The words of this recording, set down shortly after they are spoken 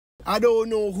I don't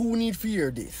know who need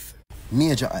fear this.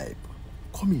 Major hype.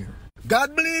 Come here.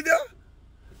 God believe you?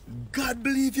 God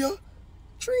believe you?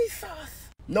 Tree sauce.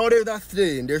 Now there's that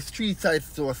saying, there's three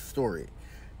sides to a story.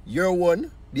 Your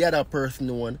one, the other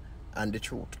person one, and the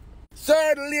truth. So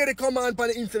the lady come on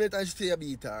the internet and she say a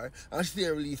beat her, and she say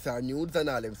release her nudes and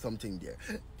all them something there.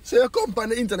 So you come on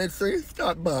the internet, so you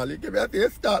start ball. You give me a say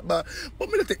start ball. But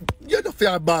me say, you don't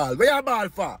fear ball. Where you ball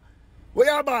for?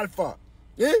 Where you ball for?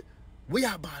 Eh? Where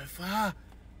you ball for?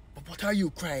 But what are you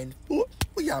crying for?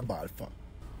 Where you ball for?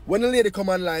 When the lady come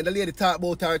online, the lady talk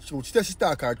about her truth. She said she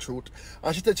talk her truth.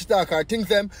 And she said she talk her things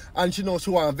them. And she know she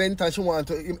want to vent and she want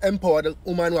to empower the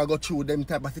woman who go through them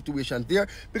type of situations there.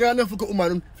 Because enough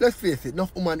women, let's face it,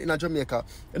 enough women in Jamaica,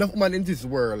 enough women in this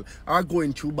world are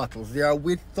going through battles. They are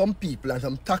with some people and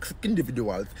some toxic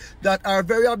individuals that are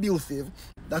very abusive,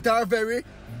 that are very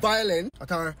violent,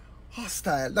 that are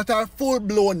hostile, that are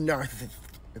full-blown narcissists.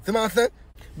 You see what I'm saying?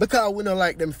 Because we don't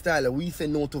like them style, we say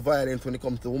no to violence when it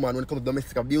comes to women, when it comes to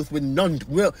domestic abuse, we're not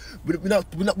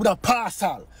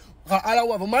partial. All I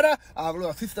have a mother, I have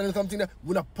a sister and something,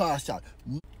 we're not partial.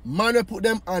 Man will put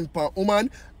them on per woman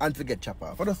and to get chopped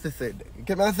off. What does this say? You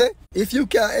get what I say? If you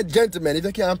can't, gentlemen, if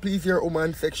you can't please your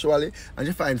woman sexually and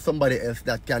you find somebody else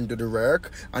that can do the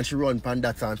work and she run pan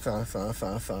that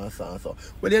so.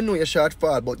 Well, you know you're short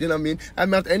fall, but you know what I mean?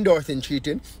 I'm not endorsing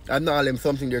cheating. I'm not telling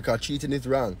something there because cheating is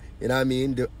wrong. You know what I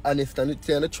mean? The honesty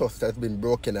and the trust has been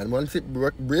broken, and once it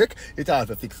break, it has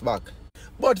to fix back.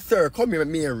 But sir, come here with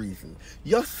me a reason.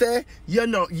 You say you're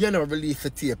not release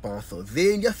the tape and so.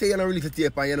 Then you say you're not release the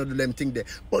tape and you not do them thing there.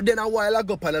 But then a while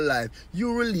ago on the live,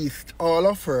 you released all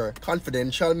of her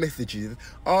confidential messages,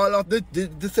 all of the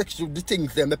sexual the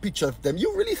things them, the pictures them.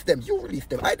 You released them.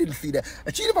 I didn't see them.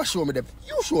 And she never showed me them.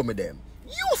 You show me them.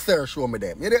 You, sir, show me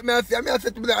them. You know what I say? I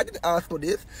said to me, I didn't ask for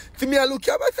this. To me, I look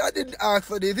at myself, I didn't ask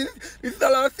for this. This is a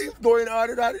lot of things going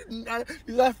on. This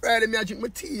is a Friday, I drink my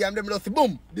tea, and them just say,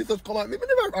 boom, this has come at me. I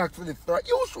never asked for this, sir.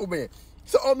 You show me.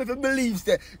 So, if you believe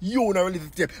that you not release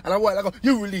the tape, and a while ago,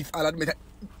 you release, I'll admit that.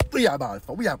 We are ball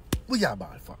for. We are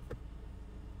ball for.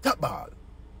 That ball.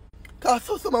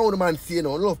 Because some of the man say, you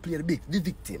know, love play the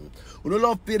victim. We don't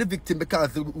love play the victim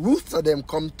because the rooster them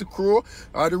come to crow,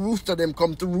 or the rooster them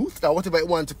come to roost, or whatever you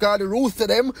want to call the rooster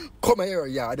them come here,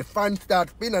 yeah. The fans start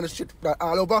spinning and the shit start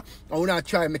all over, and we not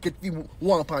try to make it you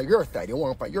want on your side, you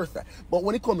want on your side. But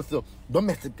when it comes to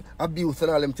domestic abuse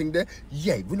and all them things there,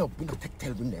 yeah, we not take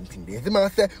tell them them things there. The man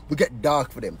say, we get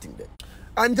dark for them things there.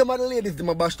 And some of the ladies,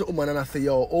 they bash the woman and I say,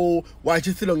 yo, oh, why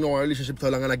she still long in our relationship so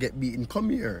long and I get beaten?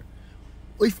 Come here.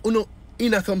 If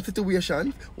in some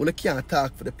situations, you can't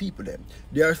talk for the people them.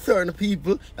 There are certain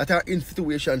people that are in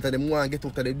situations that they want to get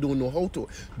out and they don't know how to.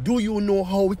 Do you know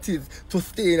how it is to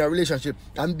stay in a relationship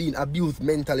and being abused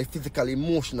mentally, physically,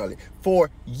 emotionally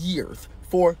for years?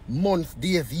 For months,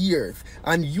 days, years,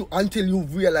 and you until you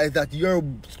realize that your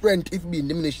strength is being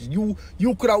diminished. You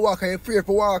could have walked and you're afraid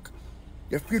to walk.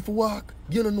 You're afraid to walk.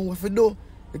 You don't know what to do.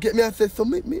 You get me? I said so.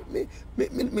 Me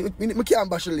can't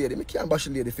bash a lady. Me can't bash a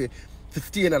lady to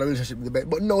stay in a relationship with the bed.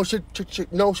 But now she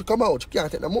come out. She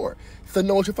can't take no more. So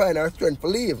now she find her strength to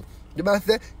leave. The man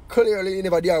say clearly you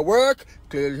never did work.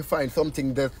 Clearly you find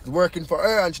something that's working for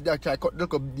her and she try to cut the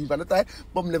deep on the time.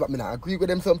 But me not agree with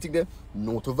them something there.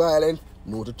 No to violence,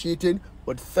 no to cheating.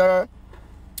 But sir,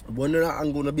 when you're not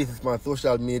going to business on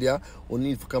social media, you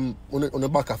need to come on the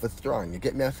back of a strong. You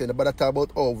get me? I say about talk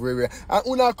about over and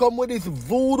you not come with this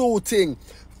voodoo thing.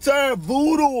 Sir,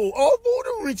 voodoo. Oh,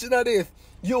 voodoo rich in this.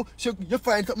 You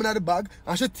find something in the bag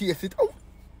and she taste it. Oh,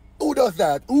 who does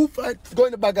that? Who go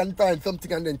in the bag and find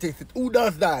something and then taste it? Who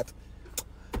does that?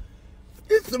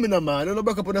 It's me, man. You don't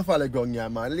back up on the follow ground, yeah,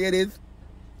 man. Ladies,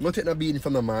 not take no beating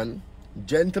from a man.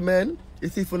 Gentlemen,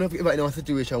 if you ever in a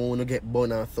situation where you want to get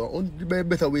burned or so, there are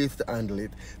better ways to handle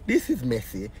it. This is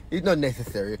messy. It's not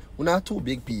necessary. We're not two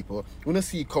big people. We don't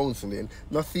seek counseling,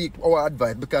 not seek our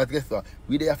advice because guess what?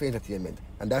 We're there for entertainment.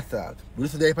 And that's all. We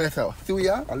just there for yourself. See where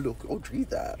you are? And look. Oh,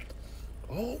 Jesus.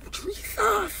 Oh,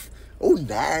 Jesus. Oh,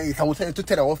 nice. I was trying to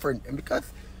tell our friend. And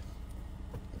because,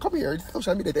 come here, it's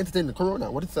social media, entertainment, corona.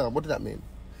 What does that mean?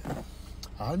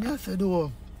 All me I said,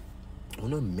 though, you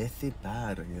know, messy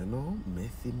bad, you know?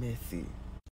 Messy.